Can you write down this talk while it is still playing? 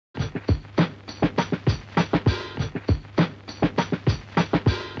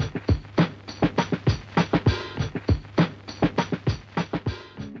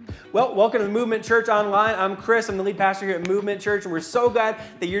Well, welcome to the Movement Church Online. I'm Chris. I'm the lead pastor here at Movement Church, and we're so glad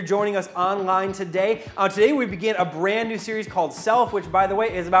that you're joining us online today. Today we begin a brand new series called Self, which, by the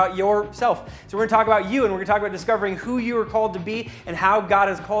way, is about yourself. So we're going to talk about you, and we're going to talk about discovering who you are called to be and how God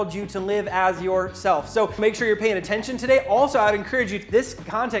has called you to live as yourself. So make sure you're paying attention today. Also, I'd encourage you, this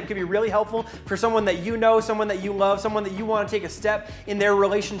content could be really helpful for someone that you know, someone that you love, someone that you want to take a step in their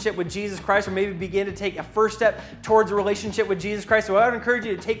relationship with Jesus Christ, or maybe begin to take a first step towards a relationship with Jesus Christ. So I would encourage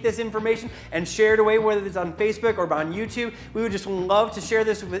you to take this information and share it away, whether it's on Facebook or on YouTube. We would just love to share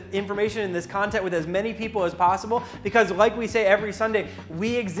this information and this content with as many people as possible, because like we say every Sunday,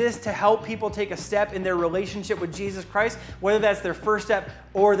 we exist to help people take a step in their relationship with Jesus Christ, whether that's their first step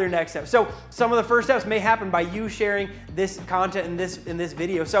or their next step. So some of the first steps may happen by you sharing this content in this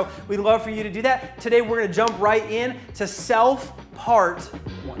video. So we'd love for you to do that. Today we're going to jump right in to Self Part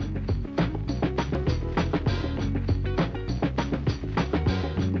 1.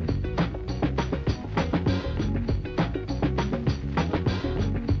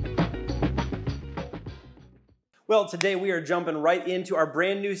 Well, today we are jumping right into our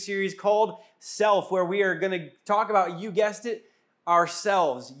brand new series called Self, where we are going to talk about, you guessed it,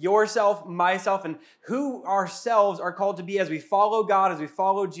 ourselves, yourself, myself, and who ourselves are called to be as we follow God, as we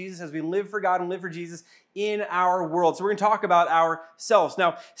follow Jesus, as we live for God and live for Jesus in our world. So we're going to talk about ourselves.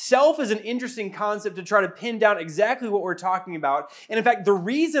 Now, self is an interesting concept to try to pin down exactly what we're talking about. And in fact, the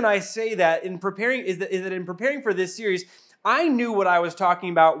reason I say that in preparing is that in preparing for this series, I knew what I was talking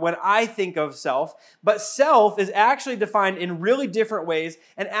about when I think of self, but self is actually defined in really different ways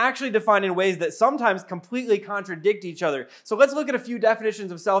and actually defined in ways that sometimes completely contradict each other. So let's look at a few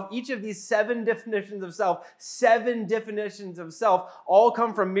definitions of self. Each of these seven definitions of self, all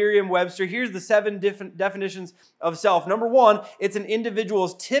come from Merriam-Webster. Here's the seven different definitions of self. Number one, it's an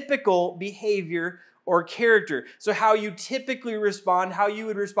individual's typical behavior or character. So how you typically respond, how you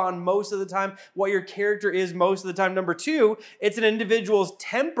would respond most of the time, what your character is most of the time. Number two, it's an individual's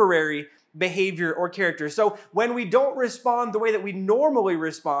temporary behavior or character. So when we don't respond the way that we normally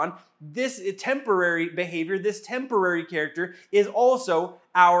respond, this temporary behavior, this temporary character is also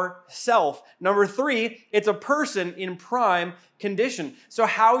our self. Number three, it's a person in prime condition. So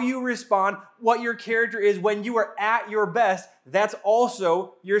how you respond, what your character is when you are at your best, that's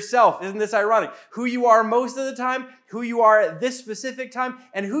also yourself. Isn't this ironic? Who you are most of the time, who you are at this specific time,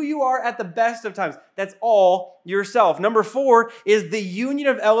 and who you are at the best of times. That's all yourself. Number four is the union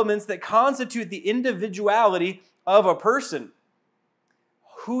of elements that constitute the individuality of a person.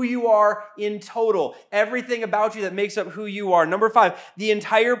 Who you are in total. Everything about you that makes up who you are. Number five, the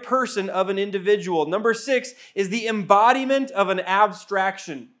entire person of an individual. Number six is the embodiment of an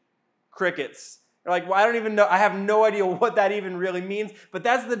abstraction. Crickets. You're like, well, I don't even know. I have no idea what that even really means. But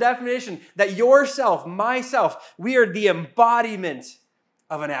that's the definition, that yourself, myself, we are the embodiment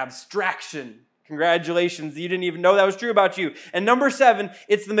of an abstraction. Congratulations, you didn't even know that was true about you. And number seven,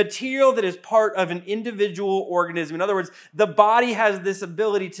 it's the material that is part of an individual organism. In other words, the body has this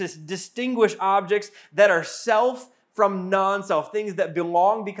ability to distinguish objects that are self from non-self, things that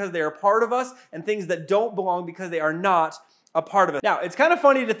belong because they are part of us, and things that don't belong because they are not a part of it. Now, it's kind of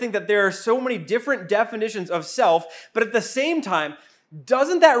funny to think that there are so many different definitions of self, but at the same time,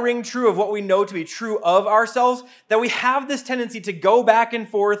 doesn't that ring true of what we know to be true of ourselves? That we have this tendency to go back and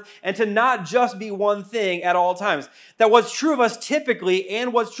forth and to not just be one thing at all times. That what's true of us typically,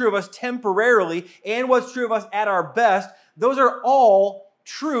 and what's true of us temporarily, and what's true of us at our best, those are all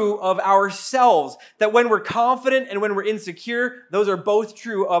true of ourselves. That when we're confident and when we're insecure, those are both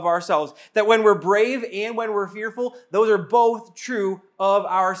true of ourselves. That when we're brave and when we're fearful, those are both true of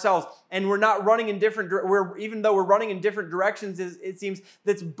ourselves. And we're not running in even though we're running in different directions, it seems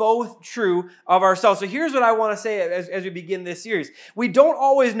that's both true of ourselves. So here's what I want to say as we begin this series. We don't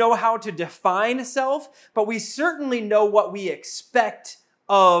always know how to define self, but we certainly know what we expect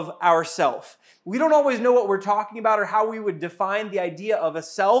of ourself. We don't always know what we're talking about or how we would define the idea of a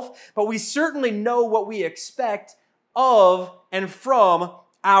self, but we certainly know what we expect of and from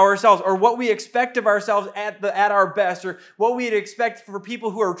ourselves, or what we expect of ourselves at our best, or what we'd expect for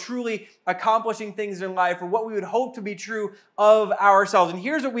people who are truly accomplishing things in life, or what we would hope to be true of ourselves. And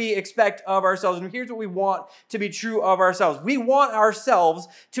here's what we expect of ourselves, and here's what we want to be true of ourselves. We want ourselves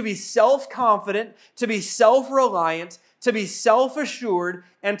to be self-confident, to be self-reliant, to be self-assured,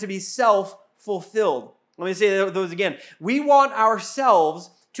 and to be self-fulfilled. Let me say those again. We want ourselves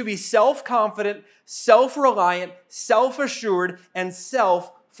to be self-confident, self-reliant, self-assured, and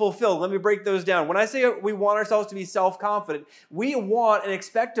self-fulfilled. fulfilled. Let me break those down. When I say we want ourselves to be self-confident, we want and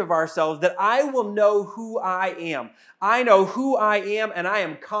expect of ourselves that I will know who I am. I know who I am, and I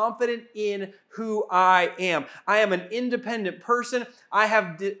am confident in who I am. I am an independent person. I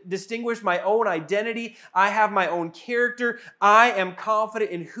have distinguished my own identity. I have my own character. I am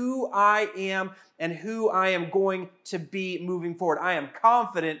confident in who I am and who I am going to be moving forward. I am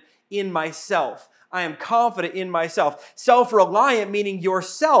confident in myself. I am confident in myself. Self-reliant, meaning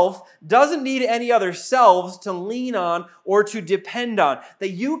yourself doesn't need any other selves to lean on or to depend on.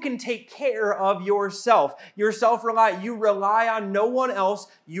 That you can take care of yourself. You're self-reliant. You rely on no one else.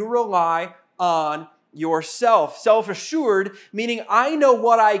 You rely on yourself. Self-assured, meaning I know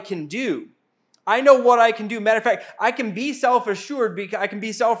what I can do. I know what I can do. Matter of fact, I can be self-assured, because I can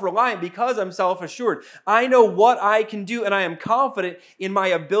be self-reliant because I'm self-assured. I know what I can do, and I am confident in my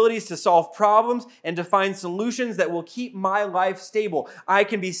abilities to solve problems and to find solutions that will keep my life stable. I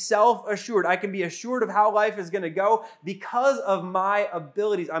can be self-assured. I can be assured of how life is going to go because of my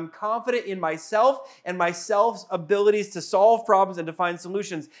abilities. I'm confident in myself and myself's abilities to solve problems and to find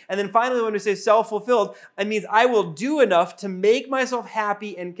solutions. And then finally, when we say self-fulfilled, it means I will do enough to make myself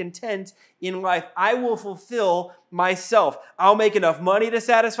happy and content in life. I will fulfill myself. I'll make enough money to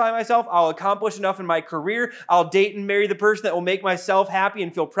satisfy myself. I'll accomplish enough in my career. I'll date and marry the person that will make myself happy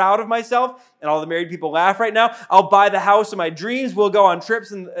and feel proud of myself. And all the married people laugh right now. I'll buy the house of my dreams. We'll go on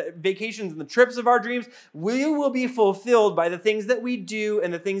trips and vacations and the trips of our dreams. We will be fulfilled by the things that we do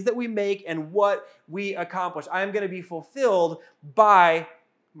and the things that we make and what we accomplish. I am going to be fulfilled by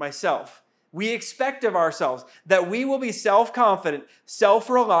myself. We expect of ourselves that we will be self-confident,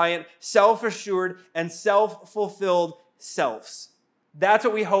 self-reliant, self-assured, and self-fulfilled selves. That's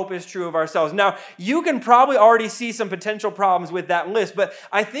what we hope is true of ourselves. Now, you can probably already see some potential problems with that list, but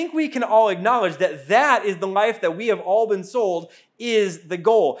I think we can all acknowledge that that is the life that we have all been sold is the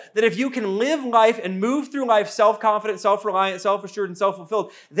goal. That if you can live life and move through life self-confident, self-reliant, self-assured, and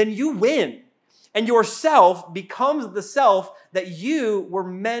self-fulfilled, then you win. And your self becomes the self that you were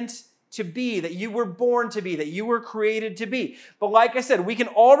meant to be, that you were born to be, that you were created to be. But like I said, we can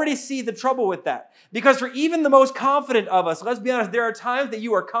already see the trouble with that. Because for even the most confident of us, let's be honest, there are times that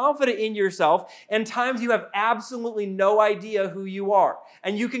you are confident in yourself and times you have absolutely no idea who you are.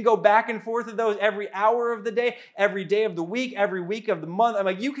 And you can go back and forth of those every hour of the day, every day of the week, every week of the month. I'm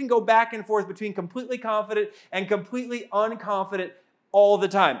like, you can go back and forth between completely confident and completely unconfident all the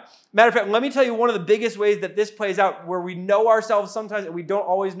time. Matter of fact, let me tell you one of the biggest ways that this plays out, where we know ourselves sometimes and we don't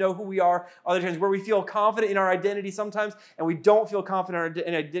always know who we are other times, where we feel confident in our identity sometimes and we don't feel confident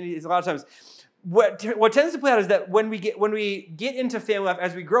in our identity a lot of times. What tends to play out is that when we get into family life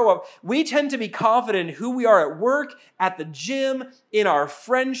as we grow up, we tend to be confident in who we are at work, at the gym, in our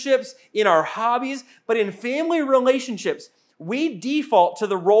friendships, in our hobbies, but in family relationships, we default to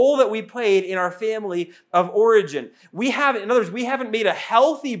the role that we played in our family of origin. In other words, we haven't made a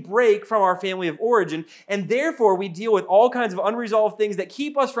healthy break from our family of origin, and therefore we deal with all kinds of unresolved things that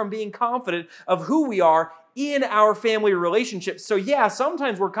keep us from being confident of who we are in our family relationships. So yeah,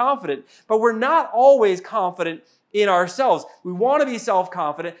 sometimes we're confident, but we're not always confident in ourselves. We want to be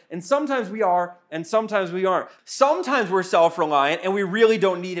self-confident, and sometimes we are, and sometimes we aren't. Sometimes we're self-reliant, and we really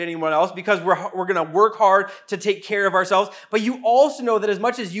don't need anyone else because we're going to work hard to take care of ourselves. But you also know that as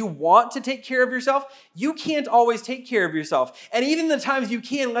much as you want to take care of yourself, you can't always take care of yourself. And even the times you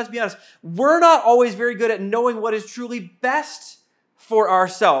can, let's be honest, we're not always very good at knowing what is truly best for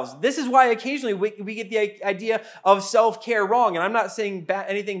ourselves. This is why occasionally we get the idea of self-care wrong. And I'm not saying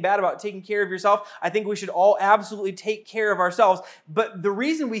anything bad about taking care of yourself. I think we should all absolutely take care of ourselves. But the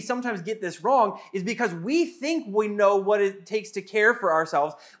reason we sometimes get this wrong is because we think we know what it takes to care for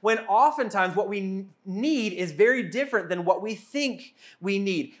ourselves, when oftentimes what we need is very different than what we think we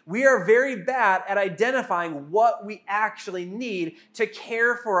need. We are very bad at identifying what we actually need to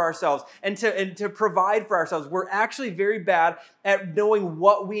care for ourselves and to provide for ourselves. We're actually very bad at knowing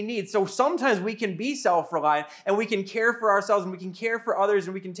what we need. So sometimes we can be self-reliant and we can care for ourselves and we can care for others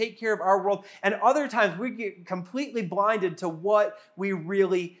and we can take care of our world. And other times we get completely blinded to what we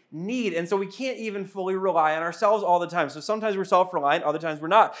really need. And so we can't even fully rely on ourselves all the time. So sometimes we're self-reliant, other times we're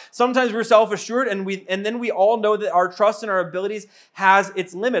not. Sometimes we're self-assured, and then we all know that our trust in our abilities has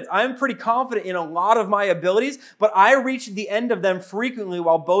its limits. I'm pretty confident in a lot of my abilities, but I reached the end of them frequently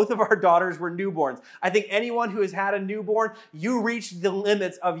while both of our daughters were newborns. I think anyone who has had a newborn, you reached the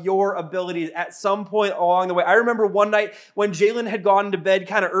limits of your abilities at some point along the way. I remember one night when Jalen had gone to bed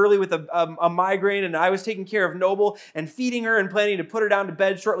kind of early with a migraine, and I was taking care of Noble and feeding her and planning to put her down to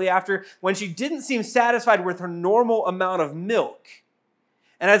bed shortly after, when she didn't seem satisfied with her normal amount of milk.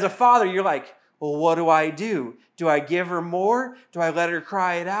 And as a father, you're like, well, what do I do? Do I give her more? Do I let her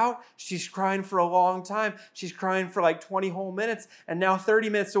cry it out? She's crying for a long time. She's crying for like 20 whole minutes and now 30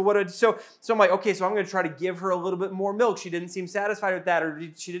 minutes. So I'm like, okay, so I'm going to try to give her a little bit more milk. She didn't seem satisfied with that, or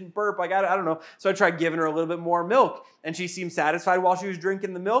she didn't burp. Like, I don't know. So I tried giving her a little bit more milk, and she seemed satisfied while she was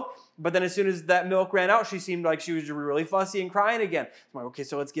drinking the milk. But then as soon as that milk ran out, she seemed like she was really fussy and crying again. I'm like, okay,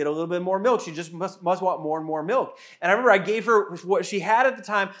 so let's get a little bit more milk. She just must want more and more milk. And I remember I gave her what she had at the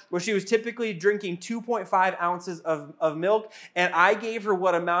time, where she was typically drinking 2.5 ounces of milk, and I gave her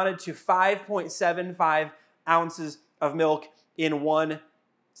what amounted to 5.75 ounces of milk in one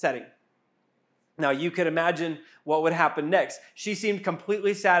setting. Now, you could imagine what would happen next. She seemed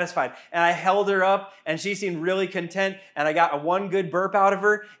completely satisfied, and I held her up, and she seemed really content, and I got one good burp out of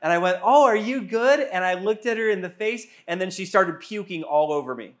her, and I went, oh, are you good? And I looked at her in the face, and then she started puking all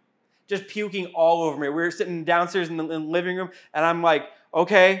over me. Just puking all over me. We were sitting downstairs in the living room, and I'm like,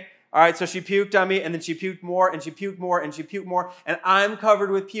 okay. All right, so she puked on me, and then she puked more, and she puked more, and she puked more, and I'm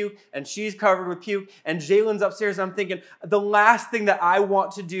covered with puke, and she's covered with puke, and Jalen's upstairs, and I'm thinking, the last thing that I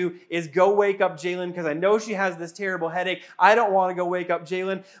want to do is go wake up Jalen, because I know she has this terrible headache. I don't want to go wake up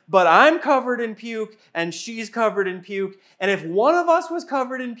Jalen, but I'm covered in puke, and she's covered in puke, and if one of us was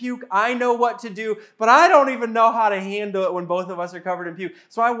covered in puke, I know what to do, but I don't even know how to handle it when both of us are covered in puke.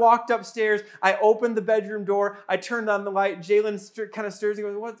 So I walked upstairs, I opened the bedroom door, I turned on the light, Jalen kind of stirs and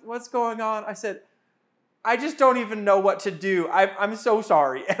goes, what's going on? I said, I just don't even know what to do. I'm so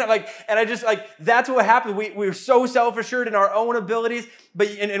sorry. And that's what happened. We were so self-assured in our own abilities,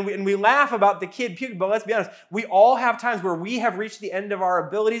 and we laugh about the kid puking, but let's be honest, we all have times where we have reached the end of our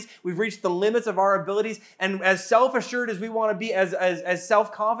abilities. We've reached the limits of our abilities, and as self-assured as we want to be, as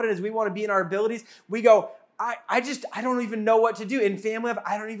self-confident as we want to be in our abilities, we go, I don't even know what to do. In family life,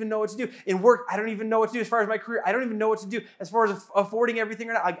 I don't even know what to do. In work, I don't even know what to do. As far as my career, I don't even know what to do. As far as affording everything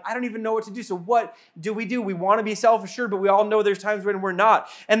or not, I don't even know what to do. So what do? We want to be self-assured, but we all know there's times when we're not.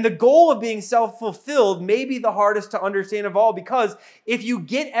 And the goal of being self-fulfilled may be the hardest to understand of all, because if you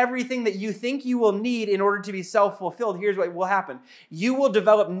get everything that you think you will need in order to be self-fulfilled, here's what will happen. You will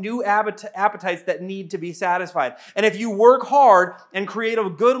develop new appetites that need to be satisfied. And if you work hard and create a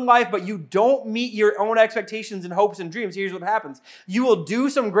good life, but you don't meet your own expectations and hopes and dreams, here's what happens. You will do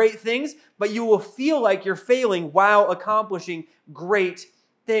some great things, but you will feel like you're failing while accomplishing great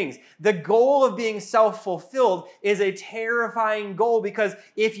things. The goal of being self-fulfilled is a terrifying goal, because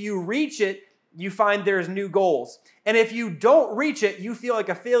if you reach it, you find there's new goals. And if you don't reach it, you feel like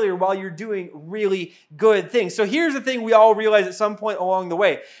a failure while you're doing really good things. So here's the thing we all realize at some point along the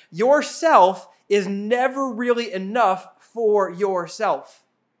way. Yourself is never really enough for yourself.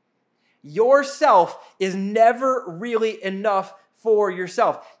 Yourself is never really enough for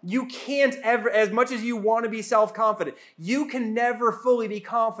yourself. You can't ever, as much as you want to be self-confident, you can never fully be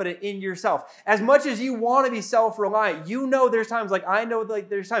confident in yourself. As much as you want to be self-reliant, you know there's times, like I know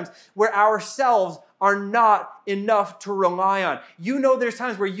there's times where ourselves are not enough to rely on. You know there's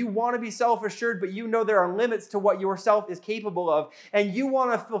times where you want to be self-assured, but you know there are limits to what yourself is capable of. And you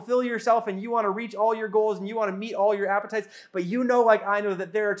want to fulfill yourself, and you want to reach all your goals, and you want to meet all your appetites. But you know, like I know,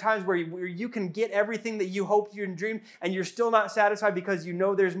 that there are times where you can get everything that you hoped you dreamed, and you're still not satisfied because you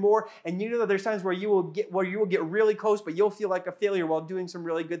know there's more. And you know that there's times where you will get really close, but you'll feel like a failure while doing some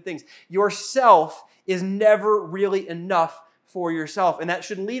really good things. Yourself is never really enough for yourself. And that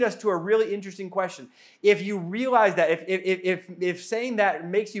should lead us to a really interesting question. If you realize that, if saying that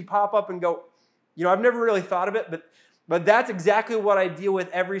makes you pop up and go, I've never really thought of it, but that's exactly what I deal with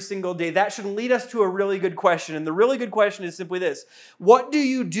every single day. That should lead us to a really good question. And the really good question is simply this: what do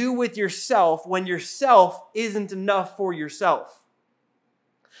you do with yourself when yourself isn't enough for yourself?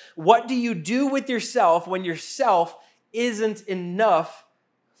 What do you do with yourself when yourself isn't enough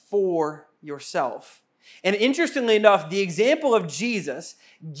for yourself? And interestingly enough, the example of Jesus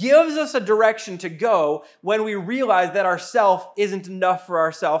gives us a direction to go when we realize that ourself isn't enough for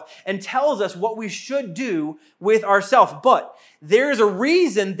ourselves, and tells us what we should do with ourself. But there's a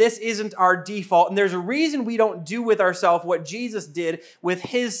reason this isn't our default, and there's a reason we don't do with ourselves what Jesus did with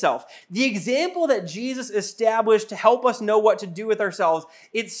his self. The example that Jesus established to help us know what to do with ourselves,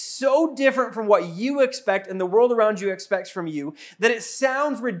 it's so different from what you expect and the world around you expects from you that it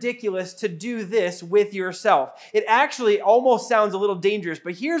sounds ridiculous to do this with yourself. It actually almost sounds a little dangerous,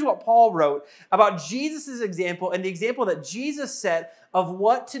 but here's what Paul wrote about Jesus' example and the example that Jesus set of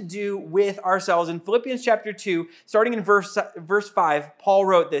what to do with ourselves. In Philippians chapter 2, starting in verse 5, Paul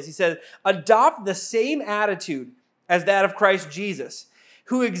wrote this. He said, "Adopt the same attitude as that of Christ Jesus,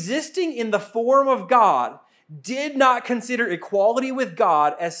 who existing in the form of God, did not consider equality with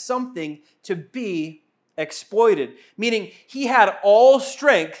God as something to be exploited." Meaning he had all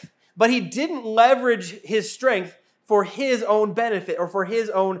strength, but he didn't leverage his strength for his own benefit or for his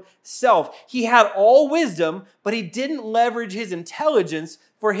own self. He had all wisdom, but he didn't leverage his intelligence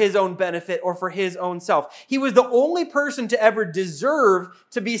for his own benefit or for his own self. He was the only person to ever deserve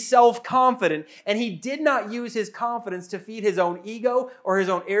to be self-confident, and he did not use his confidence to feed his own ego or his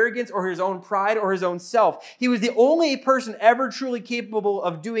own arrogance or his own pride or his own self. He was the only person ever truly capable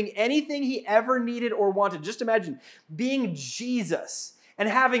of doing anything he ever needed or wanted. Just imagine being Jesus and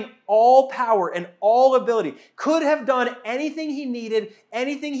having all power and all ability, could have done anything he needed,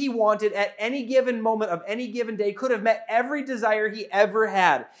 anything he wanted at any given moment of any given day, could have met every desire he ever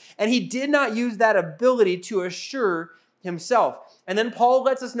had. And he did not use that ability to assure himself. And then Paul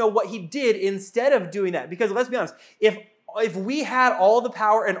lets us know what he did instead of doing that. Because let's be honest, if we had all the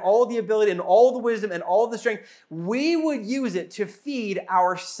power and all the ability and all the wisdom and all the strength, we would use it to feed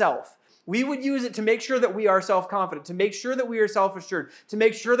ourself. We would use it to make sure that we are self-confident, to make sure that we are self-assured, to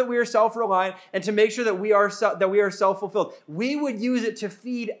make sure that we are self-reliant, and to make sure that we are self-fulfilled. We would use it to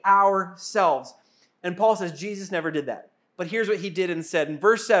feed ourselves. And Paul says Jesus never did that. But here's what he did instead. In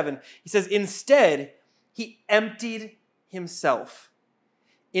verse 7, he says, instead, he emptied himself.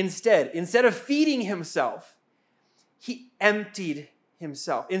 Instead of feeding himself, he emptied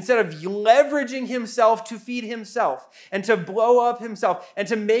himself. Instead of leveraging himself to feed himself and to blow up himself and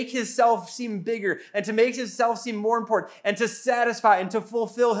to make himself seem bigger and to make himself seem more important and to satisfy and to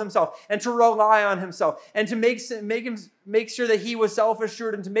fulfill himself and to rely on himself and to make sure that he was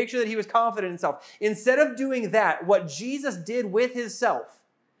self-assured and to make sure that he was confident in himself. Instead of doing that, what Jesus did with himself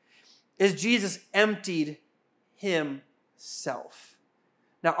is Jesus emptied himself.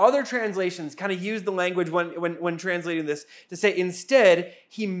 Now, other translations kind of use the language when translating this to say, instead,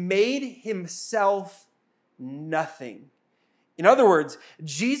 he made himself nothing. In other words,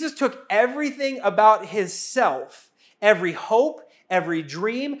 Jesus took everything about his self, every hope, every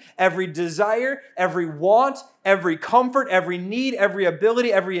dream, every desire, every want, every comfort, every need, every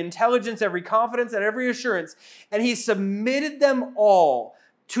ability, every intelligence, every confidence, and every assurance, and he submitted them all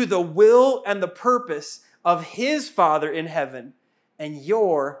to the will and the purpose of his Father in heaven and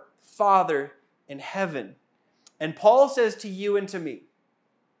your Father in heaven. And Paul says to you and to me,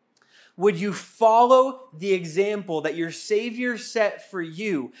 would you follow the example that your Savior set for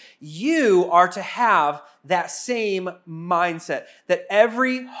you? You are to have that same mindset, that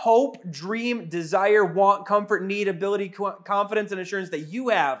every hope, dream, desire, want, comfort, need, ability, confidence, and assurance that you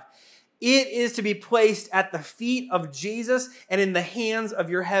have, it is to be placed at the feet of Jesus and in the hands of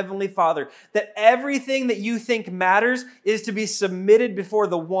your Heavenly Father. That everything that you think matters is to be submitted before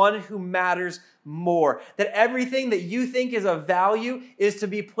the one who matters more. That everything that you think is of value is to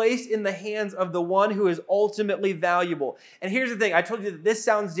be placed in the hands of the one who is ultimately valuable. And here's the thing, I told you that this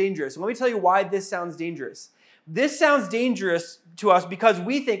sounds dangerous. Let me tell you why this sounds dangerous. This sounds dangerous to us because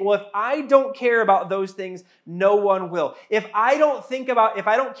we think, well, if I don't care about those things, no one will. If I don't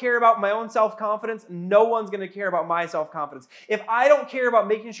care about my own self-confidence, no one's going to care about my self-confidence. If I don't care about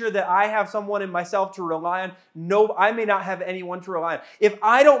making sure that I have someone in myself to rely on, I may not have anyone to rely on. If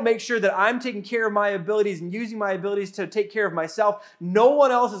I don't make sure that I'm taking care of my abilities and using my abilities to take care of myself, no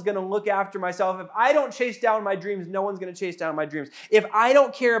one else is going to look after myself. If I don't chase down my dreams, no one's going to chase down my dreams. If I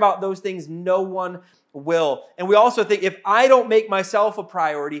don't care about those things, no one will. And we also think if I don't make myself a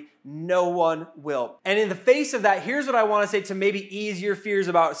priority, no one will. And in the face of that, here's what I want to say to maybe ease your fears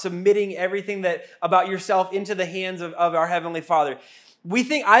about submitting everything about yourself into the hands of our Heavenly Father. We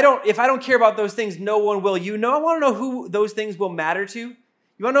think if I don't care about those things, no one will. I want to know who those things will matter to.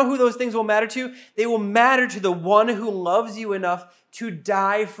 You want to know who those things will matter to? They will matter to the one who loves you enough to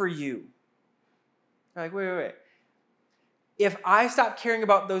die for you. Like, wait. If I stop caring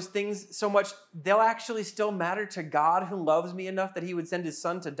about those things so much, they'll actually still matter to God who loves me enough that he would send his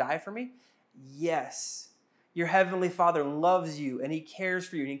son to die for me? Yes. Your Heavenly Father loves you and he cares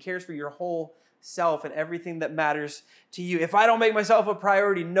for you and he cares for your whole self and everything that matters to you. If I don't make myself a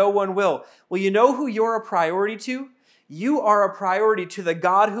priority, no one will. Well, you know who you're a priority to? You are a priority to the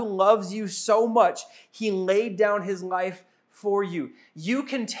God who loves you so much, he laid down his life for you. You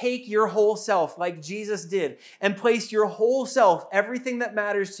can take your whole self like Jesus did and place your whole self, everything that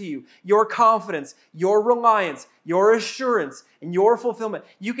matters to you, your confidence, your reliance, your assurance, and your fulfillment.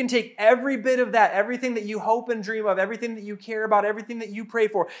 You can take every bit of that, everything that you hope and dream of, everything that you care about, everything that you pray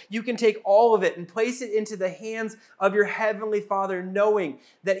for. You can take all of it and place it into the hands of your Heavenly Father, knowing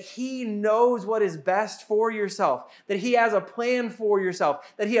that he knows what is best for yourself, that he has a plan for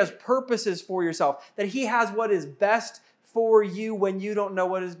yourself, that he has purposes for yourself, that he has what is best for you when you don't know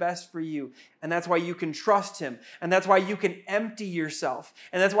what is best for you. And that's why you can trust him. And that's why you can empty yourself.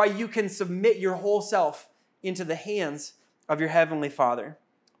 And that's why you can submit your whole self into the hands of your Heavenly Father.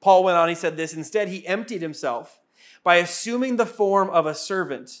 Paul went on, he said this, instead he emptied himself by assuming the form of a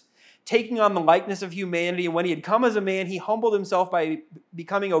servant, taking on the likeness of humanity. And when he had come as a man, he humbled himself by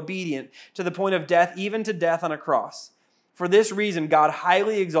becoming obedient to the point of death, even to death on a cross. For this reason, God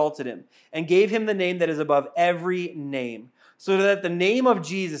highly exalted him and gave him the name that is above every name, so that at the name of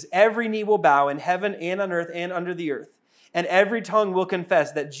Jesus, every knee will bow in heaven and on earth and under the earth, and every tongue will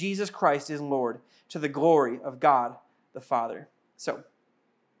confess that Jesus Christ is Lord, to the glory of God the Father. So,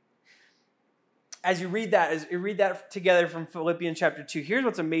 as you read that together from Philippians chapter 2, here's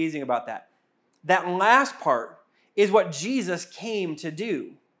what's amazing about that. That last part is what Jesus came to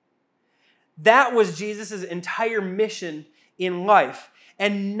do. That was Jesus' entire mission in life.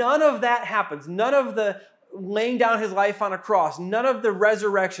 And none of that happens. None of the laying down his life on a cross, none of the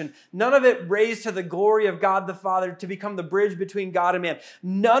resurrection, none of it raised to the glory of God the Father to become the bridge between God and man.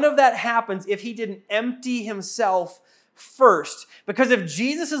 None of that happens if he didn't empty himself first. Because if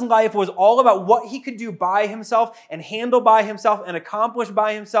Jesus' life was all about what he could do by himself and handle by himself and accomplish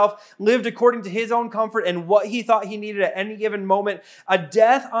by himself, lived according to his own comfort and what he thought he needed at any given moment, a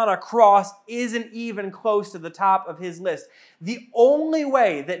death on a cross isn't even close to the top of his list. The only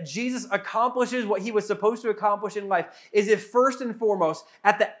way that Jesus accomplishes what he was supposed to accomplish in life is if first and foremost,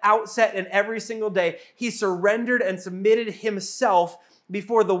 at the outset and every single day, he surrendered and submitted himself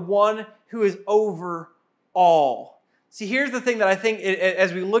before the one who is over all. See, here's the thing that I think,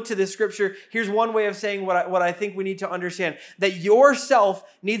 as we look to this scripture, here's one way of saying what I think we need to understand. That yourself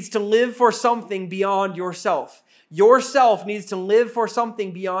needs to live for something beyond yourself. Yourself needs to live for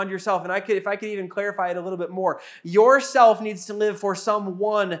something beyond yourself. And if I could even clarify it a little bit more, yourself needs to live for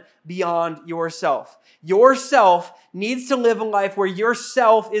someone beyond yourself. Yourself needs to live a life where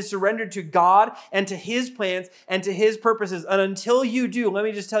yourself is surrendered to God and to his plans and to his purposes. And until you do, let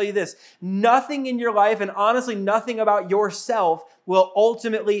me just tell you this, nothing in your life and honestly nothing about yourself will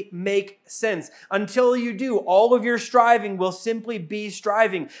ultimately make sense. Until you do, all of your striving will simply be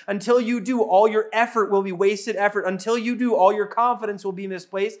striving. Until you do, all your effort will be wasted effort. Until you do, all your confidence will be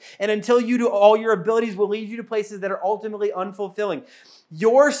misplaced. And until you do, all your abilities will lead you to places that are ultimately unfulfilling.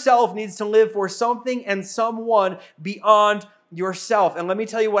 Yourself needs to live for something and someone beyond yourself. And let me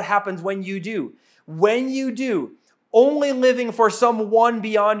tell you what happens when you do. When you do, only living for someone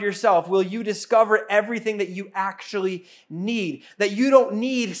beyond yourself will you discover everything that you actually need. That you don't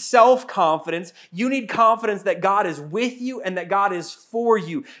need self-confidence. You need confidence that God is with you and that God is for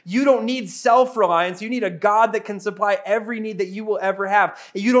you. You don't need self-reliance. You need a God that can supply every need that you will ever have.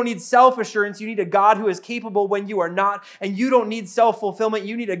 You don't need self-assurance. You need a God who is capable when you are not. And you don't need self-fulfillment.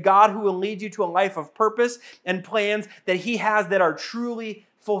 You need a God who will lead you to a life of purpose and plans that he has that are truly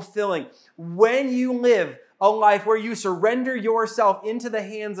fulfilling. When you live a life where you surrender yourself into the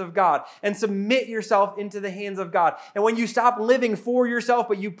hands of God and submit yourself into the hands of God. And when you stop living for yourself,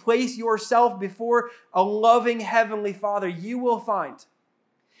 but you place yourself before a loving Heavenly Father, you will find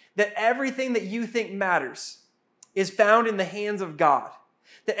that everything that you think matters is found in the hands of God.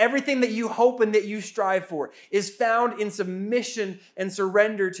 That everything that you hope and that you strive for is found in submission and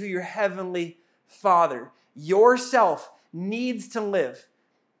surrender to your Heavenly Father. Yourself needs to live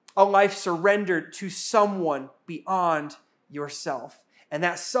a life surrendered to someone beyond yourself. And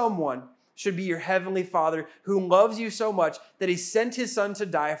that someone should be your Heavenly Father who loves you so much that he sent his son to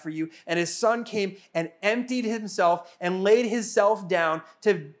die for you. And his son came and emptied himself and laid himself down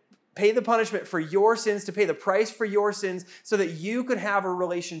to pay the punishment for your sins, to pay the price for your sins so that you could have a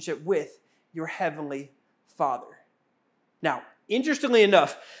relationship with your Heavenly Father. Now, interestingly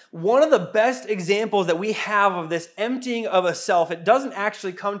enough, one of the best examples that we have of this emptying of a self, it doesn't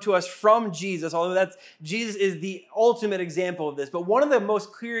actually come to us from Jesus, although Jesus is the ultimate example of this. But one of the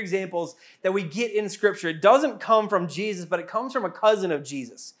most clear examples that we get in Scripture, it doesn't come from Jesus, but it comes from a cousin of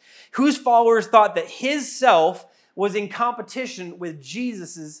Jesus, whose followers thought that his self was in competition with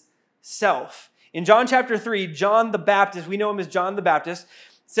Jesus' self. In John chapter 3, John the Baptist, we know him as John the Baptist,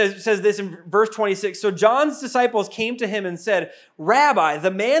 says this in verse 26. So John's disciples came to him and said, Rabbi,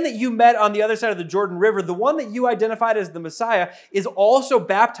 the man that you met on the other side of the Jordan River, the one that you identified as the Messiah, is also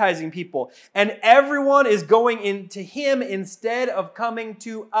baptizing people. And everyone is going into him instead of coming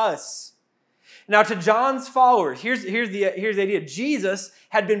to us. Now, to John's followers, here's the idea. Jesus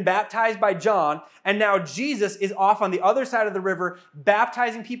had been baptized by John, and now Jesus is off on the other side of the river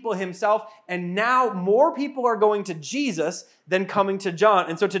baptizing people himself, and now more people are going to Jesus than coming to John.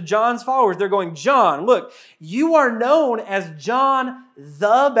 And so to John's followers, they're going, John, look, you are known as John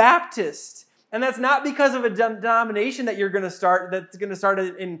the Baptist. And that's not because of a denomination that you're going to start, that's going to start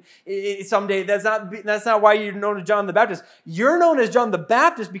in someday. That's not why you're known as John the Baptist. You're known as John the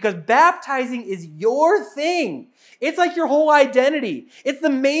Baptist because baptizing is your thing. It's like your whole identity. It's the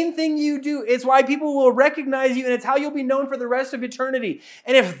main thing you do. It's why people will recognize you, and it's how you'll be known for the rest of eternity.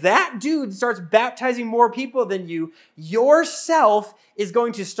 And if that dude starts baptizing more people than you, yourself is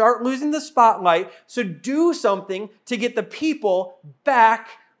going to start losing the spotlight. So do something to get the people back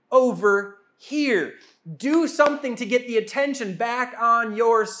over here. Do something to get the attention back on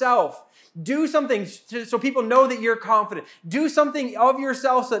yourself. Do something so people know that you're confident. Do something of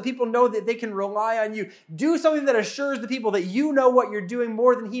yourself so that people know that they can rely on you. Do something that assures the people that you know what you're doing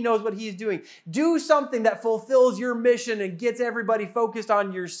more than he knows what he's doing. Do something that fulfills your mission and gets everybody focused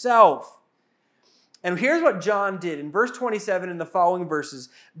on yourself. And here's what John did. In verse 27 and the following verses,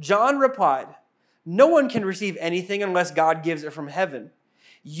 John replied, "No one can receive anything unless God gives it from heaven.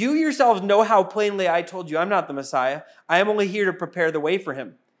 You yourselves know how plainly I told you I'm not the Messiah. I am only here to prepare the way for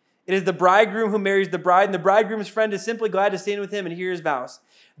him. It is the bridegroom who marries the bride, and the bridegroom's friend is simply glad to stand with him and hear his vows.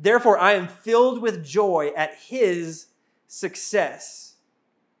 Therefore, I am filled with joy at his success."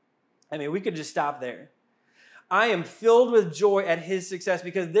 I mean, we could just stop there. I am filled with joy at his success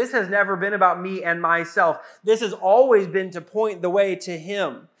because this has never been about me and myself. This has always been to point the way to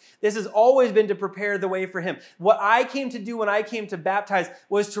him. This has always been to prepare the way for him. What I came to do when I came to baptize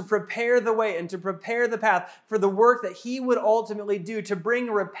was to prepare the way and to prepare the path for the work that he would ultimately do, to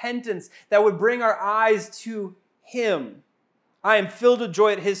bring repentance that would bring our eyes to him. I am filled with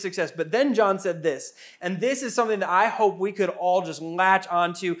joy at his success. But then John said this, and this is something that I hope we could all just latch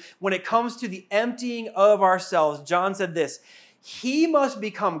onto when it comes to the emptying of ourselves. John said this, "He must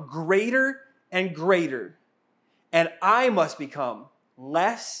become greater and greater, and I must become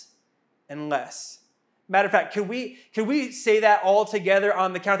less and less." Matter of fact, could we say that all together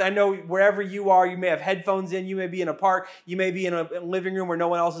on the count? I know wherever you are, you may have headphones in, you may be in a park, you may be in a living room where no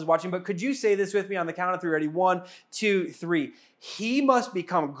one else is watching, but could you say this with me on the count of three? Ready? 1, 2, 3. He must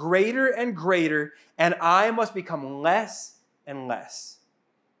become greater and greater, and I must become less and less.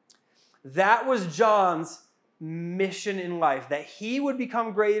 That was John's mission in life, that he would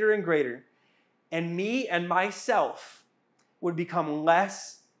become greater and greater, and me and myself would become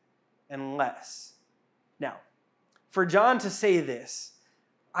less and less. Now, for John to say this,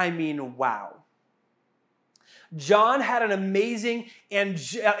 I mean, wow. John had an amazing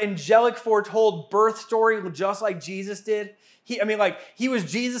angelic foretold birth story just like Jesus did. He was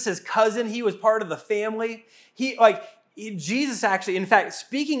Jesus' cousin. He was part of the family. Jesus actually, in fact,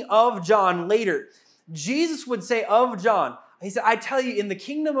 speaking of John later, Jesus would say of John, he said, "I tell you, in the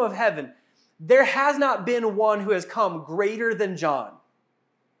kingdom of heaven, there has not been one who has come greater than John."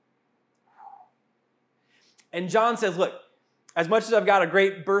 And John says, look, as much as I've got a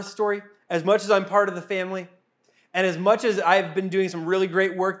great birth story, as much as I'm part of the family, and as much as I've been doing some really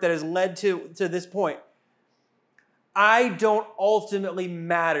great work that has led to this point, I don't ultimately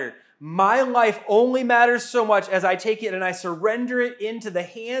matter. My life only matters so much as I take it and I surrender it into the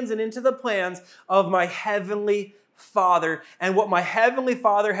hands and into the plans of my heavenly Father. And what my heavenly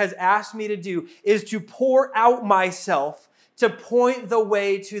Father has asked me to do is to pour out myself to point the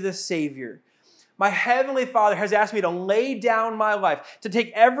way to the Savior. My heavenly Father has asked me to lay down my life, to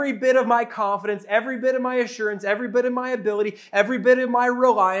take every bit of my confidence, every bit of my assurance, every bit of my ability, every bit of my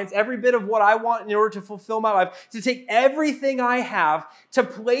reliance, every bit of what I want in order to fulfill my life, to take everything I have, to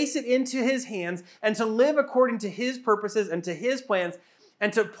place it into his hands, and to live according to his purposes and to his plans,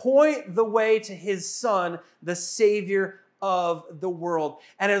 and to point the way to his Son, the Savior of the world.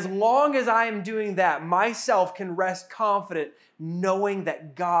 And as long as I am doing that, myself can rest confident knowing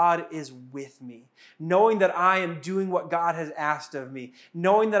that God is with me, knowing that I am doing what God has asked of me,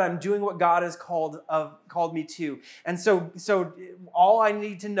 knowing that I'm doing what God has called me to. And so all I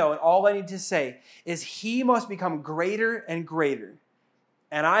need to know and all I need to say is he must become greater and greater,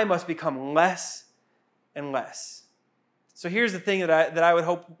 and I must become less and less. So here's the thing that I would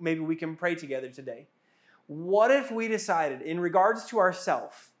hope maybe we can pray together today. What if we decided in regards to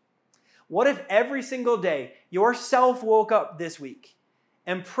ourself, what if every single day yourself woke up this week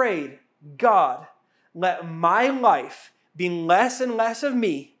and prayed, God, let my life be less and less of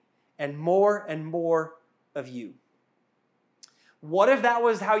me and more of you? What if that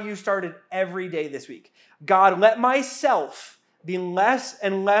was how you started every day this week? God, let myself be less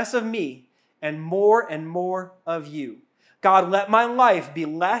and less of me and more of you. God, let my life be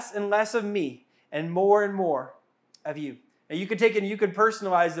less and less of me and more of you. Now you could take it and you could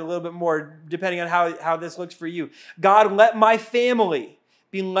personalize it a little bit more depending on how this looks for you. God, let my family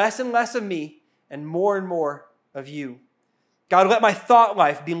be less and less of me and more of you. God, let my thought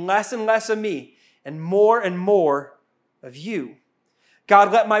life be less and less of me and more of you.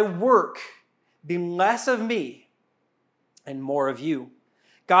 God, let my work be less of me and more of you.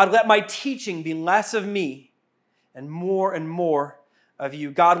 God, let my teaching be less of me and more of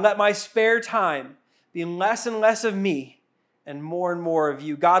you. God, let my spare time be less and less of me and more of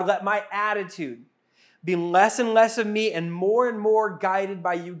you. God, let my attitude be less and less of me and more guided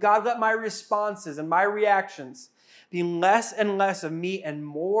by you. God, let my responses and my reactions be less and less of me and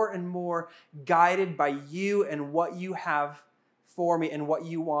more guided by you and what you have for me and what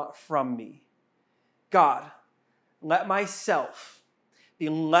you want from me. God, let myself be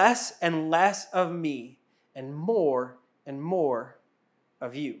less and less of me and more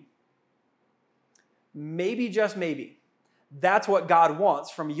of you. Maybe, just maybe, that's what God wants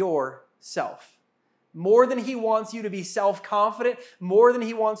from yourself. More than he wants you to be self-confident, more than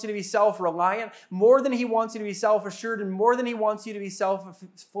he wants you to be self-reliant, more than he wants you to be self-assured, and more than he wants you to be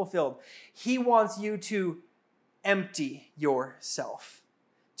self-fulfilled. He wants you to empty yourself,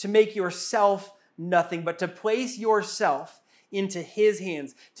 to make yourself nothing, but to place yourself into his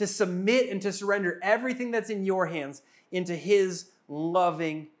hands, to submit and to surrender everything that's in your hands into his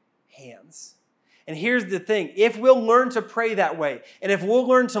loving hands. And here's the thing, if we'll learn to pray that way, and if we'll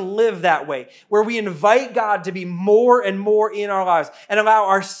learn to live that way, where we invite God to be more and more in our lives and allow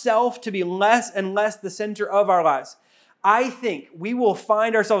ourselves to be less and less the center of our lives, I think we will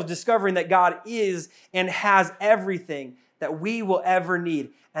find ourselves discovering that God is and has everything that we will ever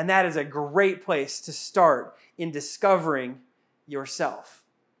need. And that is a great place to start in discovering yourself.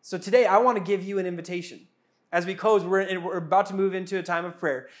 So today, I want to give you an invitation. As we close, we're about to move into a time of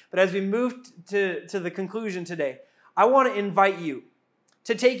prayer. But as we move to the conclusion today, I want to invite you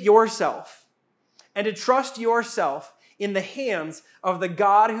to take yourself and to trust yourself in the hands of the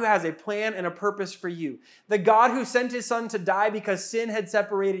God who has a plan and a purpose for you. The God who sent his son to die because sin had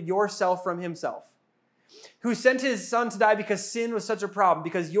separated yourself from himself. Who sent his son to die because sin was such a problem,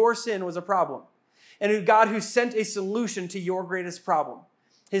 because your sin was a problem. And a God who sent a solution to your greatest problem.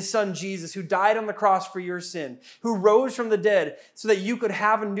 His son Jesus, who died on the cross for your sin, who rose from the dead so that you could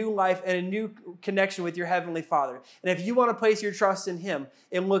have a new life and a new connection with your heavenly Father. And if you want to place your trust in him,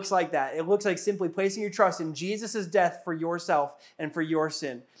 it looks like that. It looks like simply placing your trust in Jesus' death for yourself and for your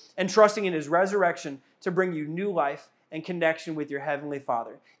sin, and trusting in his resurrection to bring you new life and connection with your heavenly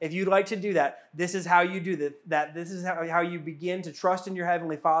Father. If you'd like to do that, this is how you do that. This is how you begin to trust in your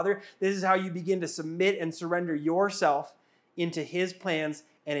heavenly Father. This is how you begin to submit and surrender yourself into his plans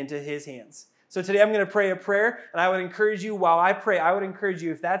and into his hands. So today I'm going to pray a prayer, and I would encourage you, while I pray, I would encourage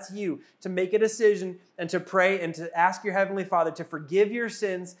you, if that's you, to make a decision and to pray and to ask your heavenly Father to forgive your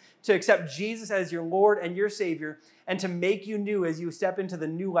sins, to accept Jesus as your Lord and your Savior, and to make you new as you step into the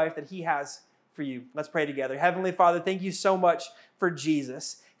new life that he has for you. Let's pray together. Heavenly Father, thank you so much for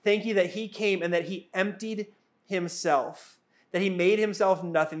Jesus. Thank you that he came and that he emptied himself, that he made himself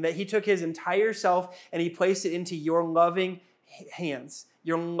nothing, that he took his entire self and he placed it into your loving hands,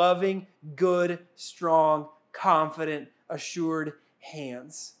 your loving, good, strong, confident, assured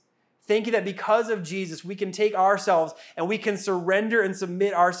hands. Thank you that because of Jesus, we can take ourselves and we can surrender and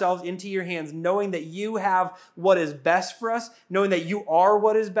submit ourselves into your hands, knowing that you have what is best for us, knowing that you are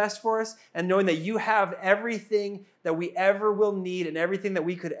what is best for us, and knowing that you have everything that we ever will need and everything that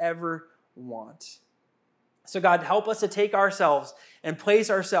we could ever want. So God, help us to take ourselves and place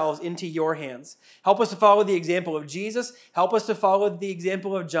ourselves into your hands. Help us to follow the example of Jesus. Help us to follow the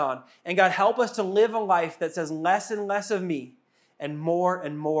example of John. And God, help us to live a life that says less and less of me and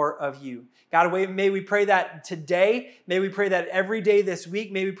more of you. God, may we pray that today. May we pray that every day this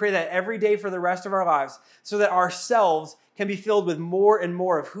week. May we pray that every day for the rest of our lives, so that ourselves can be filled with more and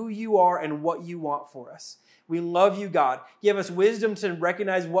more of who you are and what you want for us. We love you, God. Give us wisdom to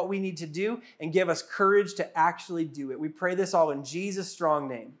recognize what we need to do, and give us courage to actually do it. We pray this all in Jesus' strong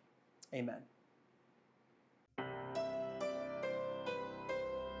name. Amen.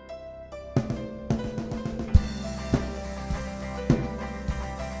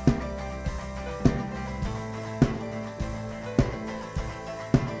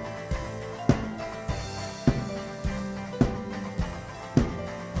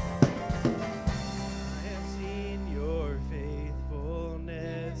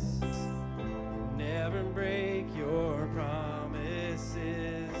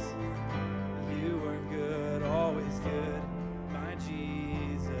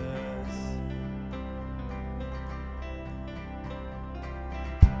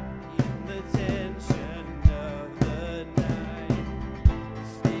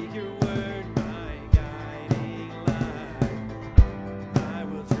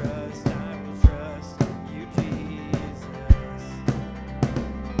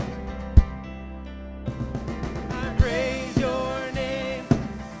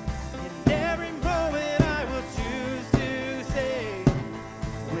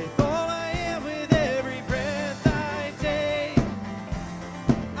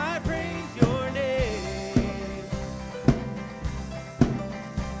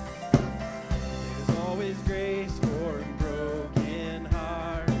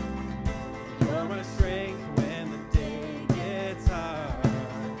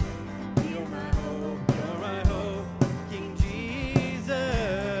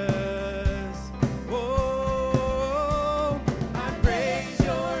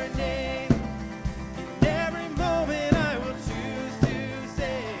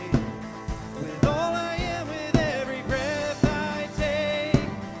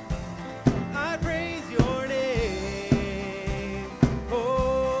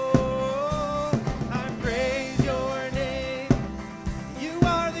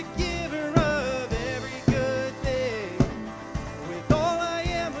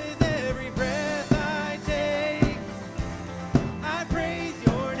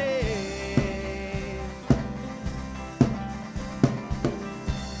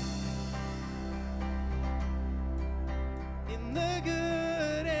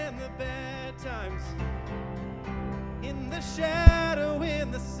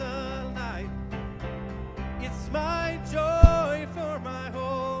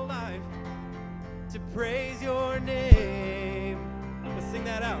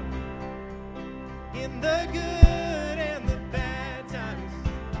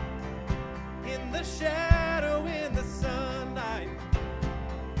 shadow, in the sunlight.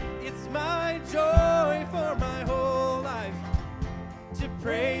 It's my joy for my whole life to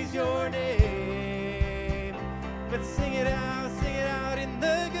praise your name. But sing it out in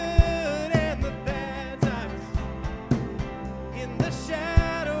the good and the bad times. In the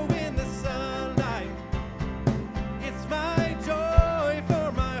shadow, in the sunlight. It's my joy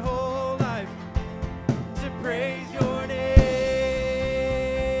for my whole life to praise your name.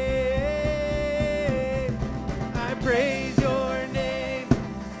 I praise your name.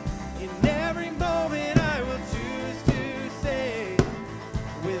 In every moment I will choose to say,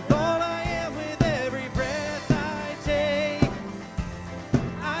 with all I am, with every breath I take,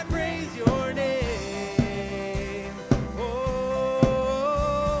 I praise your name.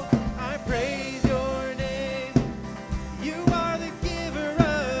 Oh, I praise your name. You are the giver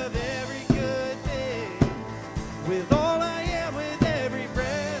of every good thing. With all I am, with every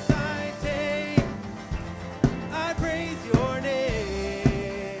breath I take, I praise your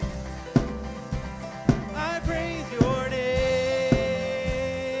name. I praise your name.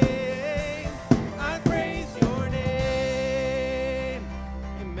 I praise your name.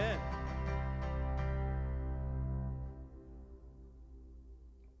 Amen.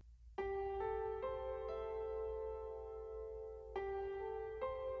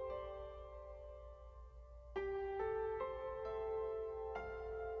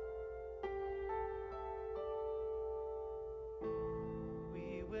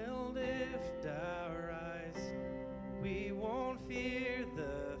 We will lift our eyes. We won't fear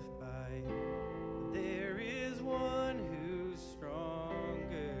the fight. There is one who's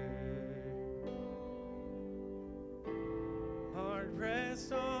stronger. Hard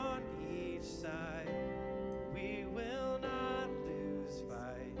pressed on each side, we will not lose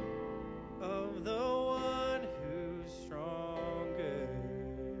fight of the one who's stronger.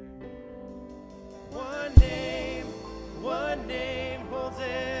 One name holds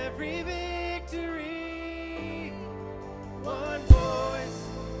every victory. One voice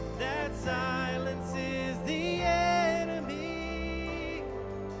that silences the enemy.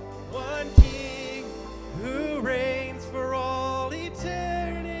 One King who reigns for all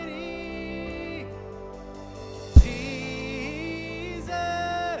eternity. Jesus,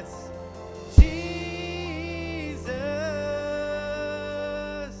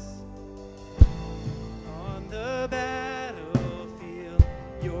 Jesus. On the battlefield,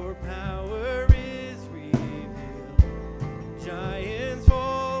 your power is revealed. Giants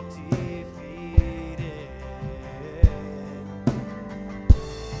fall defeated.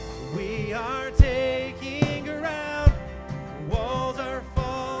 We are taking ground. Walls are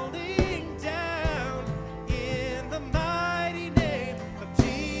falling down in the mighty name of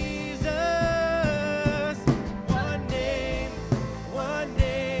Jesus. One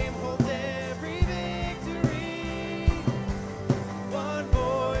name holds every victory. One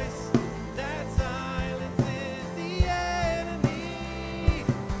voice that silences the enemy.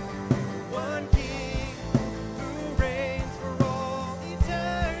 One King who reigns for all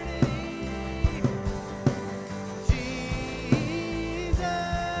eternity.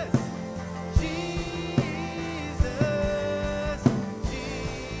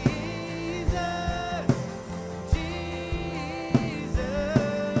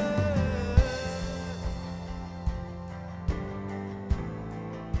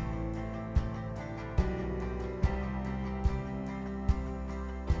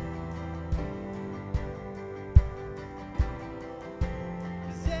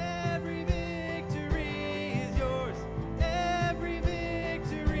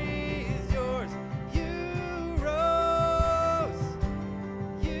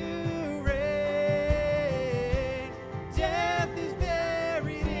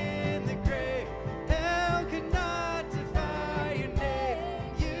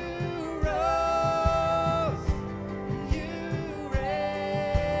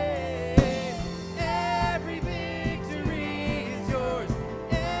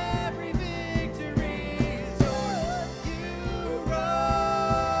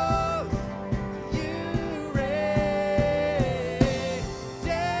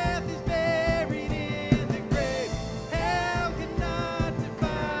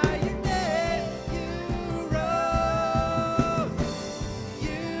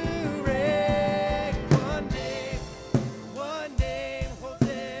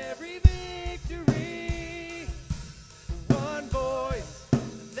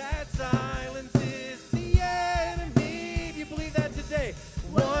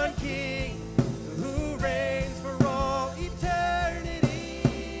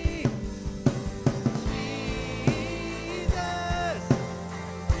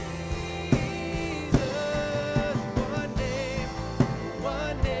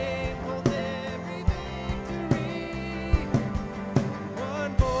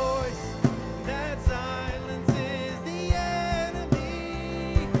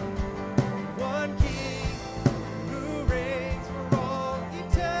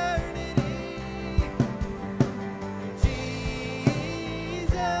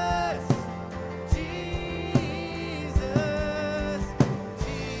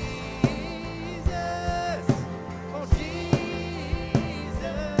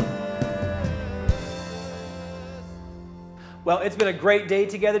 Well, it's been a great day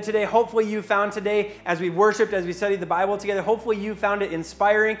together today. Hopefully you found today, as we worshiped, as we studied the Bible together, hopefully you found it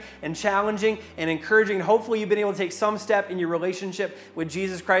inspiring and challenging and encouraging. And hopefully you've been able to take some step in your relationship with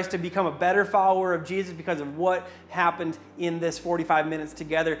Jesus Christ to become a better follower of Jesus because of what happened in this 45 minutes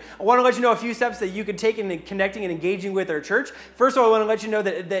together. I want to let you know a few steps that you could take in connecting and engaging with our church. First of all, I want to let you know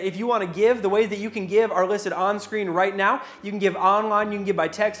that if you want to give, the ways that you can give are listed on screen right now. You can give online, you can give by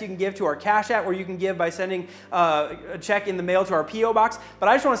text, you can give to our Cash App, or you can give by sending a check in the mail to our P.O. box. But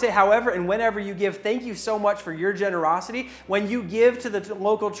I just want to say, however and whenever you give, thank you so much for your generosity. When you give to the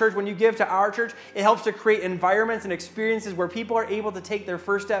local church, when you give to our church, it helps to create environments and experiences where people are able to take their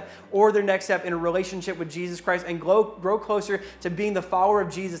first step or their next step in a relationship with Jesus Christ and grow closer to being the follower of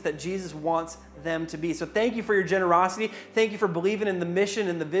Jesus that Jesus wants them to be. So thank you for your generosity. Thank you for believing in the mission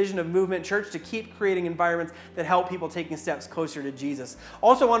and the vision of Movement Church to keep creating environments that help people taking steps closer to Jesus.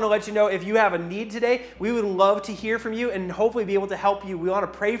 Also want to let you know, if you have a need today, we would love to hear from you and hopefully be able to help you. We want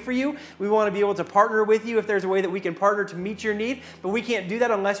to pray for you. We want to be able to partner with you if there's a way that we can partner to meet your need, but we can't do that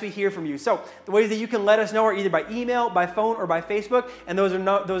unless we hear from you. So the ways that you can let us know are either by email, by phone, or by Facebook, and those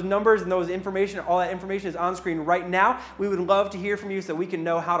numbers and those information, all that information is on screen right now. We would love to hear from you so we can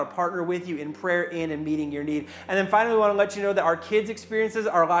know how to partner with you in prayer and meeting your need. And then finally, we want to let you know that our kids' experiences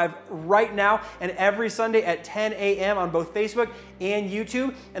are live right now and every Sunday at 10 a.m. on both Facebook and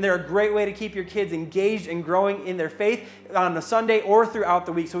YouTube. And they're a great way to keep your kids engaged and growing in their faith on a Sunday or throughout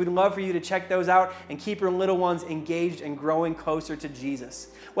the week. So we'd love for you to check those out and keep your little ones engaged and growing closer to Jesus.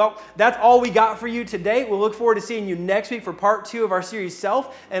 Well, that's all we got for you today. We'll look forward to seeing you next week for part 2 of our series,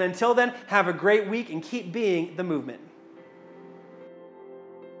 Self. And until then, have a great week and keep being the movement.